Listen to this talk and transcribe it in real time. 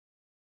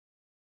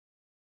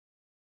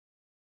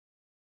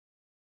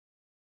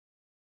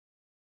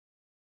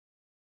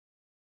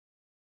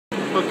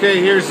Okay,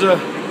 here's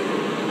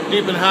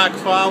Deep and Hawk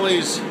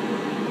Follies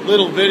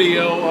little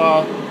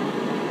video.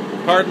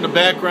 Pardon the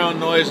background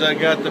noise, I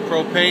got the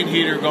propane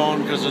heater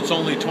going because it's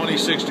only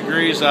 26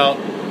 degrees out.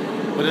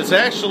 But it's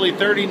actually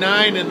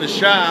 39 in the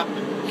shop,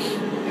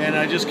 and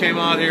I just came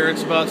out here.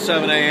 It's about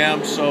 7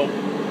 a.m., so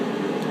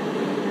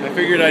I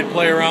figured I'd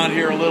play around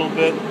here a little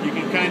bit. You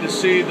can kind of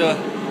see the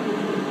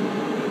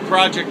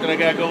project that I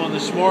got going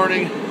this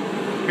morning.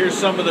 Here's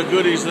some of the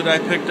goodies that I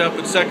picked up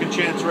at Second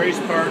Chance Race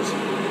Parts.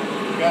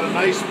 Got a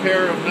nice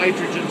pair of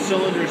nitrogen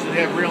cylinders that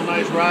have real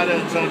nice rod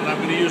ends on it. I'm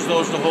going to use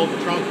those to hold the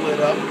trunk lid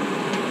up.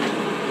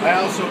 I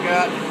also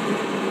got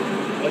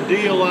a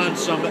deal on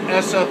some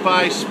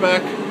SFI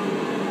spec,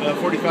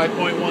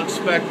 45.1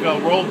 spec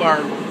roll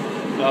bar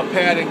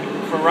padding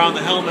for around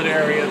the helmet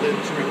area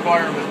that's a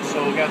requirement,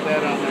 so we got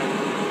that on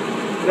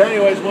there. But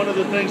anyways, one of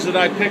the things that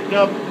I picked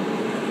up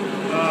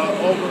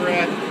over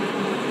at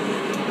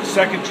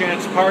Second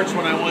Chance Parts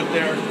when I went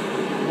there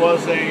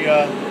was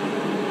a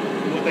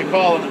what they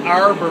call an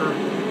arbor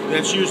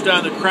that's used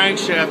on the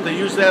crankshaft. They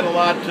use that a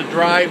lot to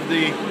drive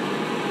the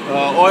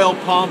oil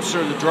pumps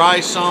or the dry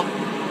sump,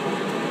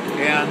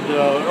 and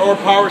or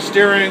power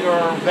steering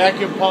or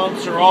vacuum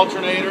pumps or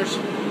alternators.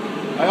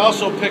 I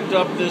also picked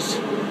up this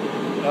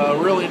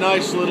really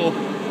nice little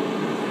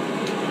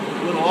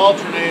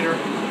alternator.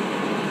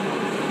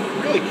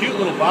 Really cute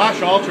little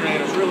Bosch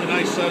alternator. It's really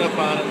nice setup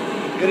on it.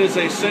 It is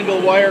a single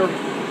wire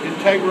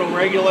integral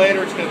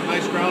regulator. It's got a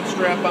nice ground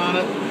strap on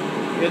it.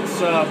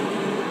 It's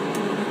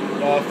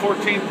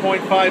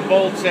 14.5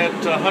 volts at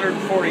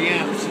 140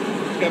 amps.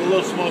 It's got a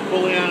little small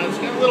pulley on it. It's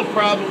got a little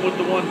problem with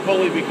the one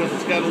pulley because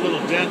it's got a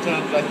little dent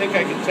on it. I think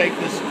I can take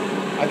this.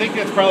 I think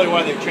that's probably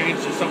why they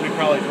changed it. Somebody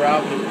probably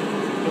dropped it.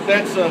 But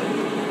that's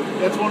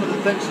one of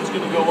the things that's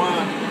going to go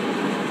on.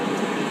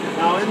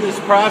 Now, in this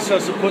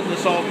process of putting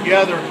this all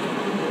together,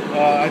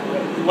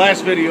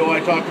 last video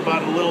I talked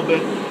about it a little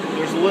bit.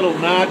 There's a little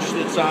notch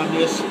that's on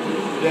this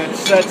that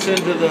sets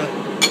into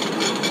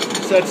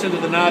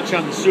the notch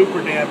on the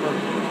super damper.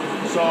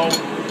 So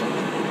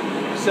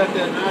I set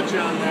that notch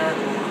on there.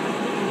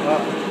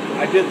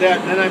 I did that,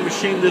 and then I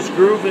machined this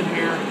groove in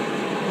here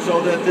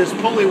so that this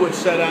pulley would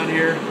set on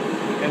here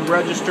and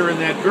register in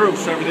that groove,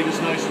 so everything is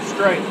nice and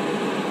straight.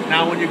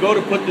 Now, when you go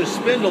to put this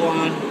spindle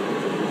on,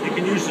 you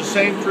can use the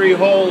same 3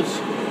 holes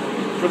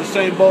for the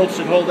same bolts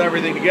that hold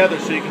everything together,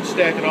 so you can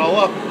stack it all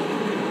up.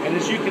 And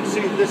as you can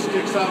see, this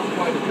sticks out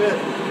quite a bit.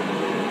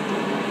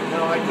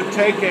 Now, I could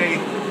take a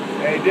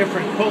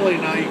different pulley.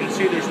 Now you can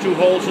see there's 2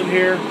 holes in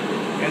here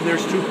and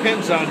there's 2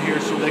 pins on here,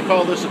 so they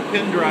call this a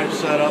pin drive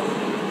setup.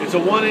 It's a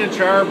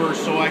 1-inch arbor,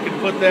 so I can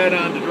put that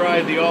on to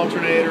drive the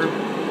alternator,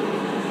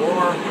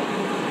 or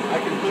I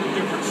can put a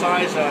different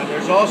size on.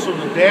 There's also an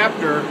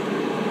adapter.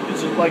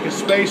 It's like a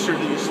spacer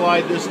that you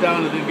slide this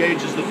down and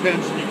engages the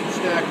pins, and you can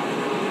stack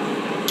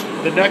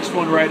the next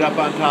one right up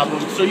on top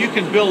of it. So you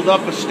can build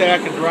up a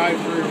stack and drive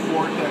 3 or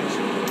 4 things.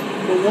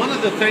 But one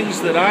of the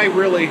things that I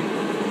really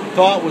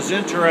thought was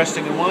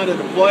interesting and wanted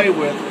to play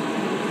with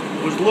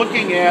was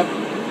looking at,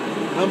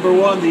 number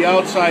one, the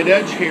outside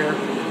edge here,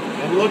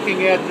 and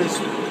looking at this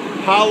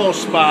hollow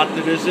spot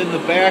that is in the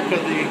back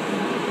of the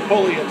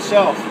pulley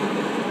itself.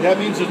 That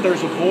means that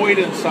there's a void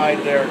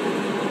inside there.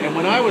 And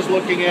when I was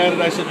looking at it,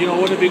 I said, you know,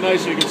 wouldn't it be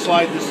nice if you could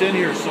slide this in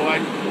here? So I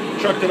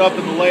chucked it up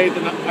in the lathe,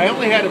 and I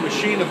only had to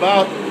machine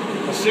about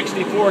a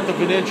 1/64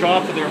 of an inch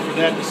off of there for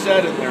that to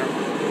set in there.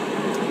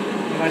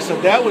 And I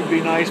said that would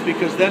be nice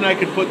because then I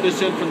could put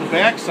this in from the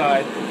back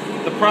side.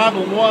 The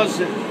problem was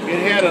that it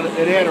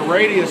had a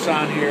radius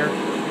on here.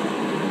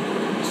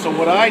 So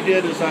what I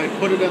did is I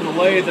put it in the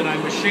lathe and I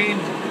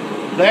machined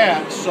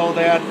that so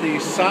that the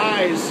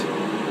size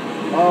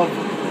of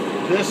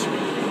this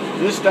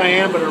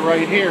diameter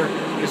right here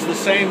is the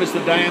same as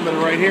the diameter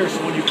right here.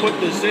 So when you put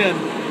this in,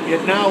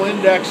 it now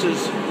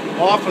indexes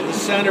off of the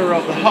center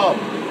of the hub.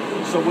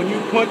 So when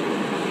you put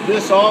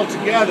this all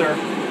together,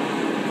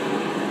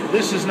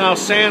 this is now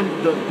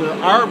the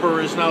arbor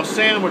is now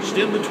sandwiched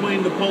in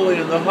between the pulley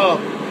and the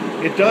hub.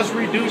 It does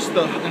reduce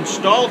the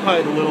installed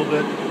height a little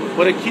bit,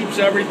 but it keeps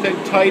everything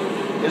tight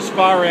as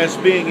far as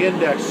being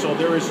indexed. So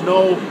there's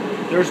no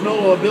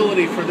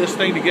ability for this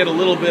thing to get a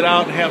little bit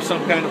out and have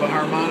some kind of a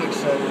harmonic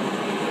setting.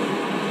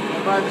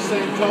 And by the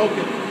same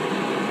token,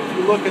 if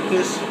you look at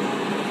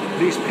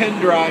these pin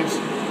drives,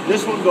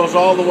 this one goes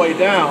all the way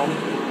down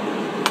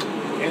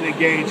and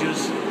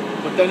engages.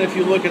 But then if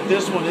you look at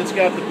this one, it's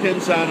got the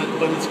pins on it,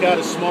 but it's got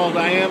a small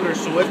diameter,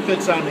 so it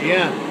fits on the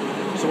end.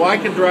 So I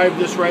can drive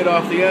this right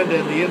off the end,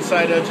 and the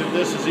inside edge of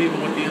this is even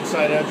with the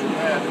inside edge of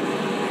that.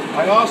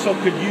 I also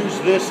could use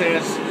this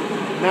as,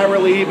 not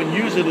really even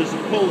use it as a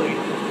pulley,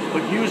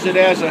 but use it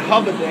as a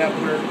hub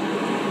adapter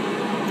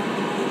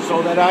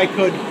so that I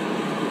could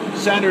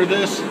center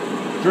this,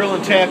 drill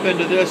and tap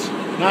into this,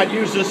 not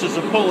use this as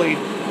a pulley,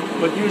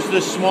 but use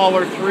this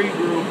smaller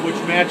 3-groove which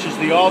matches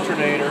the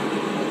alternator,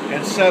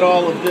 and set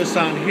all of this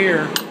on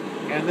here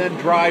and then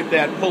drive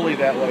that pulley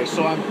that way.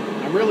 So I'm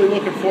really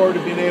looking forward to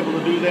being able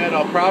to do that.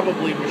 I'll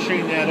probably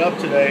machine that up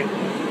today.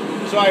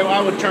 So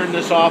I would turn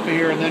this off of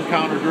here and then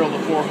counter drill the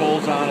 4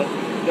 holes on it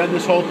then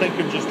this whole thing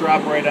can just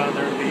drop right on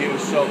there and be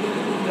used. So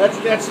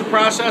that's the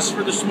process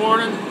for this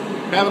morning.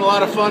 Having a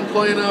lot of fun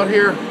playing out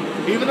here.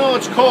 Even though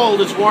it's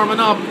cold, it's warming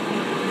up.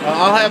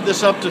 I'll have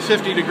this up to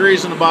 50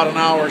 degrees in about an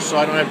hour, so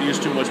I don't have to use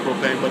too much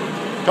propane.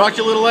 But talk to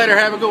you a little later.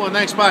 Have a good one.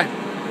 Thanks. Bye.